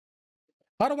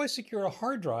How do I secure a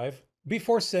hard drive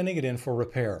before sending it in for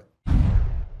repair?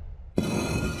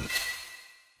 Hi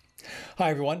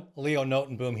everyone, Leo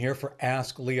Notenboom here for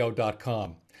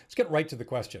askleo.com. Let's get right to the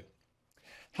question.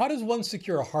 How does one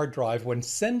secure a hard drive when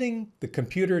sending the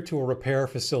computer to a repair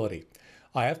facility?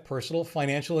 I have personal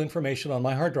financial information on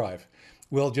my hard drive.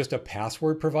 Will just a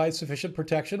password provide sufficient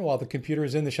protection while the computer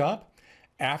is in the shop?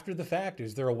 After the fact,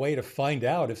 is there a way to find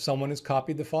out if someone has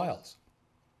copied the files?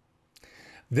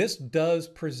 This does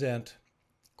present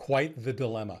quite the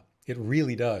dilemma. It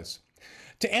really does.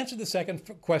 To answer the second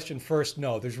question first,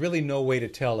 no, there's really no way to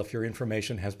tell if your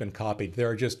information has been copied. There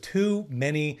are just too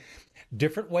many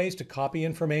different ways to copy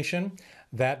information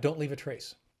that don't leave a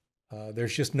trace.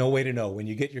 There's just no way to know. When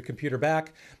you get your computer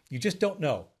back, you just don't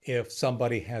know if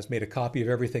somebody has made a copy of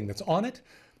everything that's on it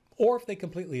or if they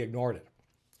completely ignored it.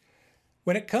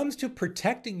 When it comes to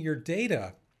protecting your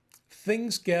data,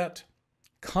 things get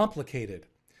complicated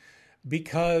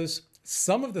because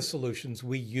some of the solutions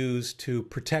we use to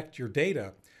protect your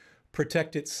data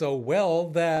protect it so well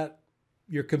that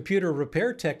your computer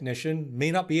repair technician may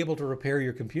not be able to repair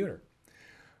your computer.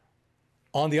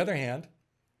 On the other hand,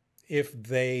 if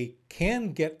they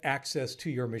can get access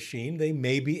to your machine, they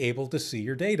may be able to see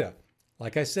your data.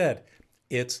 Like I said,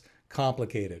 it's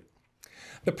complicated.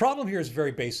 The problem here is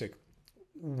very basic.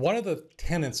 One of the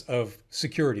tenets of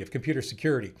security, of computer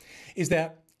security, is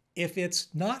that if it's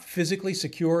not physically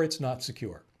secure, it's not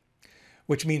secure.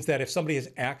 Which means that if somebody has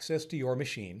access to your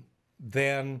machine,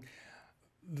 then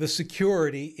the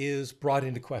security is brought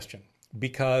into question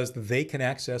because they can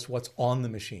access what's on the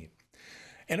machine.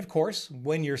 And of course,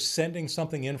 when you're sending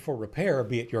something in for repair,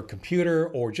 be it your computer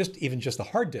or even just a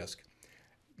hard disk,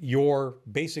 you're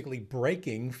basically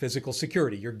breaking physical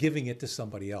security. You're giving it to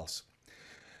somebody else.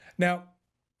 Now,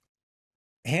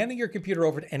 handing your computer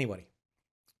over to anybody,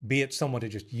 be it someone to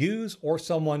just use or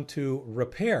someone to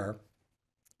repair,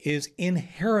 is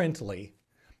inherently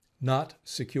not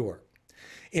secure.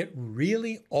 It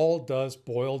really all does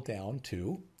boil down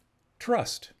to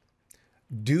trust.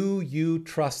 Do you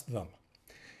trust them?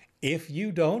 If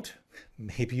you don't,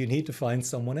 maybe you need to find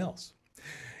someone else.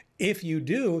 If you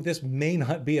do, this may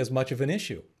not be as much of an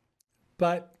issue.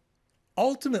 But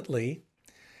ultimately,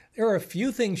 there are a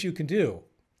few things you can do,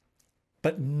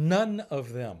 but none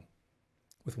of them,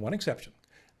 with one exception,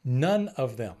 none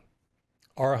of them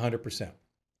are 100%.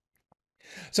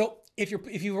 So if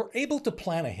you were able to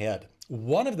plan ahead,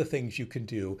 one of the things you can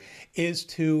do is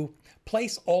to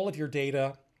place all of your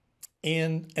data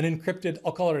in an encrypted,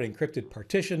 I'll call it an encrypted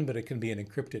partition, but it can be an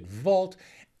encrypted vault,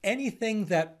 anything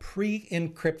that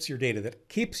pre-encrypts your data, that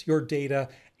keeps your data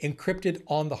encrypted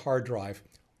on the hard drive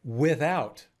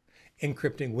without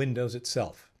encrypting Windows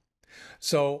itself.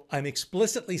 So I'm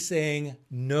explicitly saying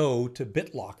no to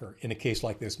BitLocker in a case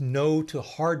like this, no to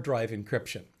hard drive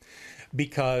encryption,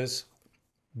 because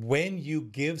when you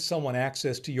give someone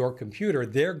access to your computer,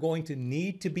 they're going to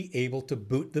need to be able to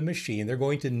boot the machine. They're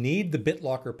going to need the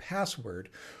BitLocker password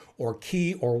or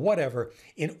key or whatever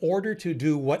in order to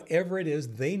do whatever it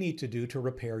is they need to do to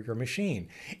repair your machine.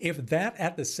 If that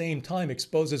at the same time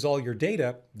exposes all your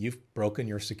data, you've broken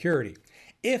your security.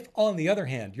 If, on the other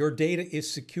hand, your data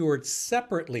is secured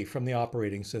separately from the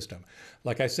operating system,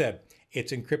 like I said,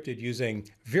 it's encrypted using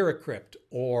VeraCrypt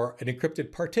or an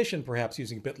encrypted partition, perhaps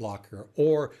using BitLocker,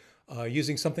 or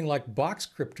using something like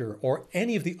Boxcryptor or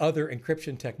any of the other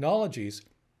encryption technologies,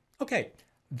 okay,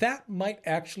 that might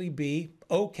actually be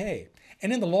okay.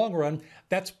 And in the long run,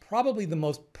 that's probably the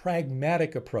most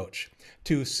pragmatic approach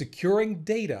to securing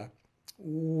data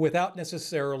without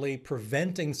necessarily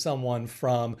preventing someone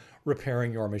from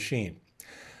repairing your machine.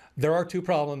 There are two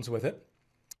problems with it.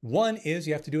 One is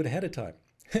you have to do it ahead of time,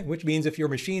 which means if your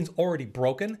machine's already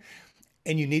broken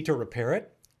and you need to repair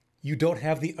it, you don't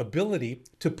have the ability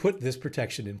to put this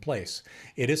protection in place.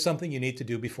 It is something you need to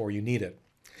do before you need it.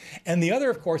 And the other,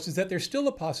 of course, is that there's still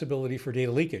a possibility for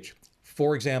data leakage.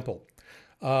 For example,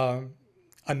 I'm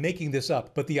making this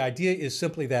up, but the idea is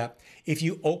simply that if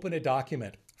you open a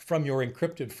document from your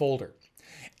encrypted folder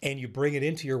and you bring it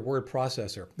into your word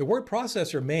processor, the word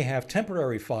processor may have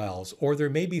temporary files, or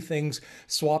there may be things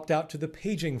swapped out to the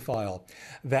paging file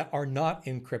that are not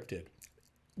encrypted.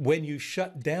 When you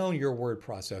shut down your word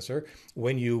processor,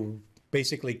 when you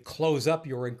basically close up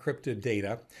your encrypted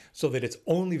data so that it's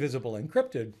only visible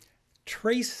encrypted,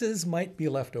 traces might be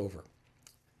left over.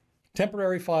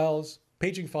 Temporary files,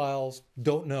 paging files,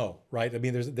 don't know, right? I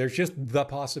mean, there's just the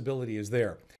possibility is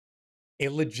there. A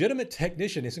legitimate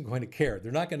technician isn't going to care.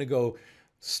 They're not going to go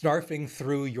snarfing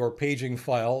through your paging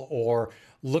file or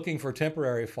looking for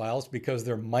temporary files because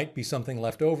there might be something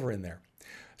left over in there.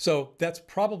 So that's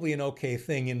probably an okay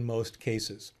thing in most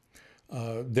cases.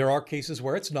 There are cases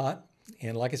where it's not.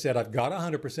 And like I said, I've got a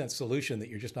 100% solution that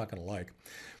you're just not going to like.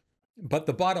 But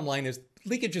the bottom line is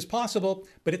leakage is possible,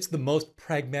 but it's the most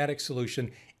pragmatic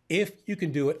solution if you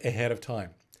can do it ahead of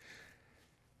time.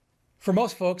 For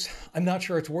most folks, I'm not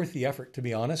sure it's worth the effort, to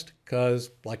be honest, because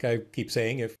like I keep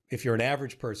saying, if you're an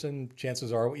average person,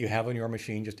 chances are what you have on your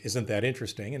machine just isn't that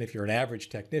interesting. And if you're an average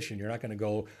technician, you're not going to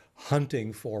go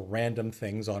hunting for random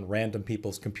things on random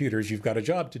people's computers. You've got a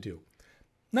job to do.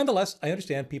 Nonetheless, I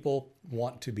understand people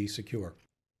want to be secure.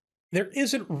 There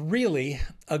isn't really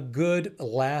a good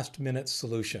last-minute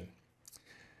solution.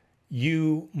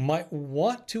 You might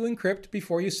want to encrypt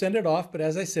before you send it off, but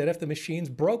as I said, if the machine's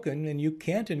broken and you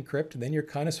can't encrypt, then you're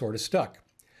kind of sort of stuck.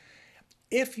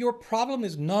 If your problem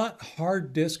is not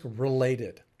hard disk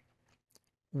related,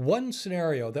 one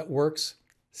scenario that works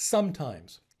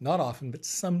sometimes, not often, but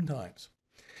sometimes,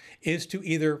 is to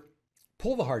either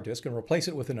pull the hard disk and replace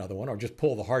it with another one, or just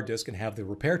pull the hard disk and have the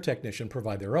repair technician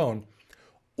provide their own,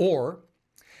 or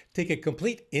take a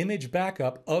complete image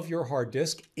backup of your hard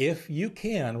disk if you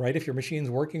can, right? If your machine's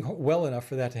working well enough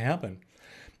for that to happen.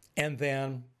 And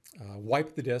then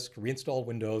wipe the disk, reinstall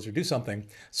Windows, or do something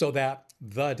so that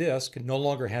the disk no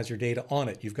longer has your data on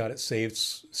it. You've got it saved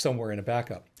somewhere in a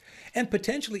backup. And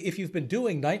potentially, if you've been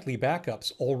doing nightly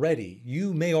backups already,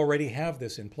 you may already have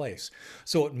this in place.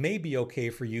 So it may be okay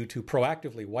for you to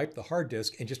proactively wipe the hard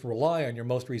disk and just rely on your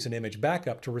most recent image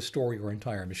backup to restore your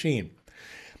entire machine.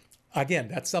 Again,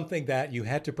 that's something that you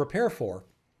had to prepare for,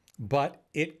 but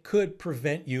it could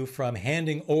prevent you from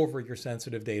handing over your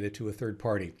sensitive data to a third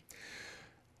party.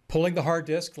 Pulling the hard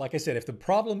disk, like I said,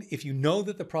 if you know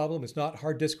that the problem is not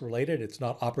hard disk related, it's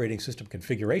not operating system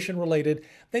configuration related,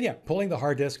 then yeah, pulling the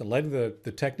hard disk and letting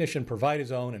the technician provide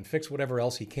his own and fix whatever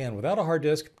else he can without a hard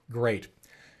disk, great.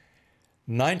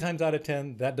 9 times out of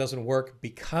 10, that doesn't work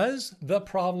because the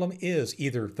problem is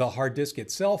either the hard disk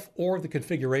itself or the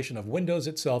configuration of Windows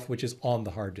itself, which is on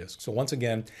the hard disk. So once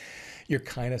again, you're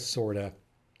kind of sort of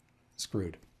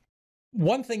screwed.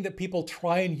 One thing that people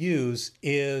try and use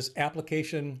is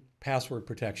application password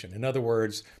protection. In other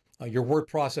words, your word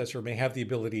processor may have the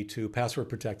ability to password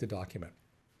protect a document.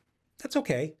 That's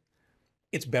okay.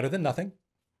 It's better than nothing.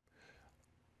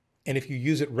 And if you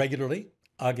use it regularly,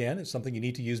 again, it's something you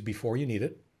need to use before you need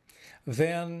it,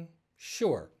 then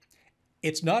sure.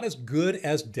 It's not as good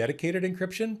as dedicated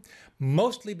encryption,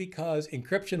 mostly because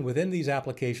encryption within these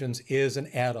applications is an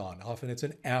add-on. Often it's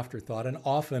an afterthought, and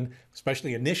often,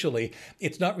 especially initially,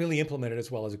 it's not really implemented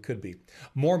as well as it could be.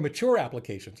 More mature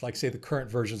applications, like say the current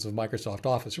versions of Microsoft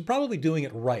Office, are probably doing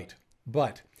it right,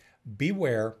 but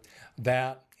beware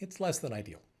that it's less than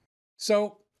ideal.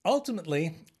 So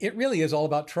ultimately, it really is all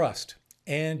about trust.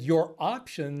 And your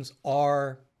options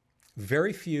are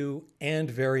very few and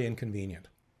very inconvenient.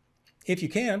 If you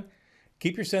can,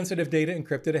 keep your sensitive data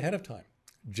encrypted ahead of time,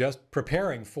 just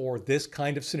preparing for this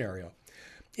kind of scenario.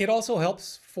 It also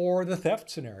helps for the theft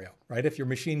scenario, right? If your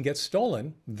machine gets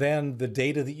stolen, then the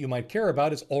data that you might care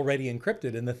about is already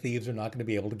encrypted and the thieves are not going to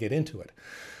be able to get into it.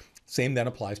 Same then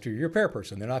applies to your repair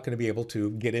person. They're not going to be able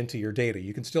to get into your data.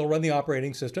 You can still run the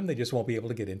operating system, they just won't be able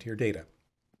to get into your data.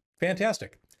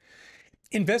 Fantastic.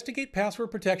 Investigate password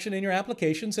protection in your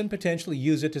applications and potentially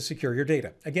use it to secure your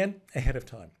data. Again, ahead of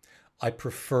time. I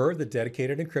prefer the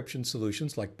dedicated encryption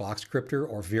solutions like Boxcryptor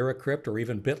or VeraCrypt or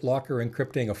even BitLocker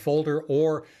encrypting a folder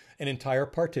or an entire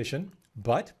partition,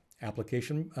 but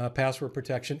application password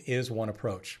protection is one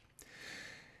approach.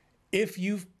 If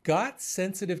you've got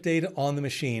sensitive data on the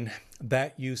machine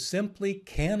that you simply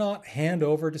cannot hand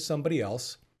over to somebody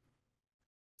else,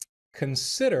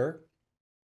 consider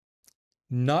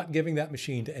not giving that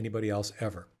machine to anybody else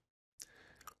ever.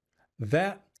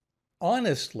 That,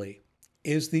 honestly,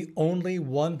 is the only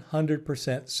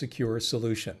 100% secure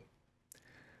solution.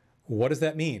 What does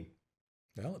that mean?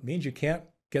 Well, it means you can't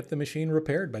get the machine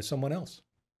repaired by someone else.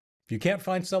 If you can't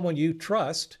find someone you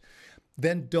trust,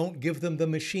 then don't give them the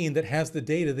machine that has the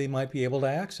data they might be able to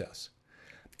access.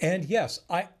 And yes,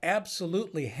 I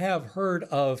absolutely have heard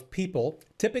of people,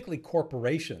 typically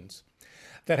corporations,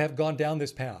 that have gone down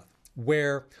this path,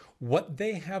 where what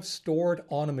they have stored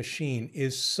on a machine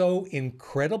is so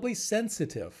incredibly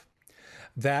sensitive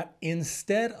that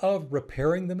instead of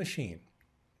repairing the machine,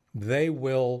 they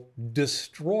will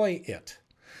destroy it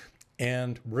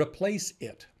and replace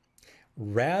it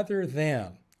rather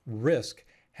than risk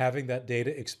having that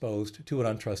data exposed to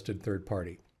an untrusted third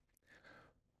party.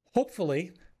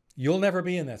 Hopefully, you'll never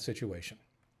be in that situation.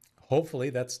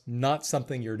 Hopefully, that's not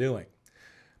something you're doing.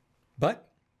 But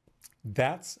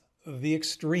that's the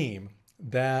extreme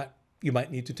that you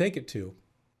might need to take it to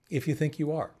if you think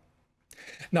you are.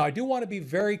 Now, I do want to be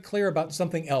very clear about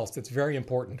something else that's very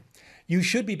important. You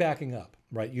should be backing up,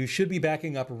 right? You should be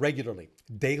backing up regularly.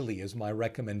 Daily is my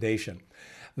recommendation.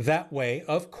 That way,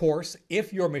 of course,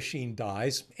 if your machine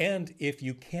dies and if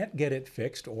you can't get it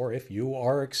fixed, or if you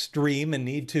are extreme and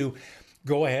need to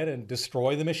go ahead and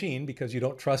destroy the machine because you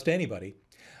don't trust anybody,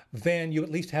 then you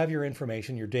at least have your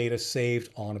information, your data saved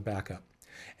on a backup.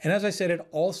 And as I said, it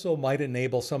also might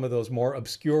enable some of those more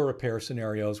obscure repair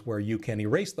scenarios where you can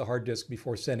erase the hard disk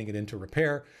before sending it into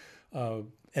repair,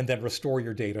 and then restore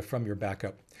your data from your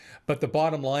backup. But the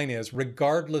bottom line is,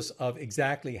 regardless of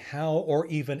exactly how or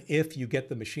even if you get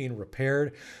the machine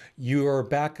repaired, your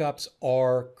backups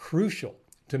are crucial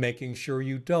to making sure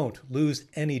you don't lose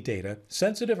any data,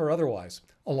 sensitive or otherwise,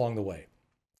 along the way.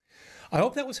 I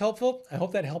hope that was helpful. I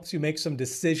hope that helps you make some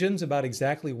decisions about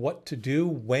exactly what to do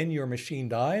when your machine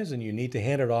dies and you need to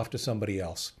hand it off to somebody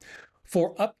else.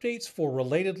 For updates, for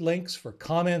related links, for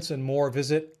comments and more,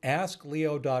 visit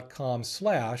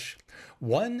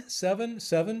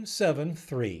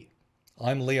askleo.com/17773.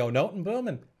 I'm Leo Notenboom,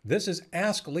 and this is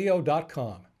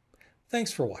askleo.com.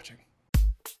 Thanks for watching.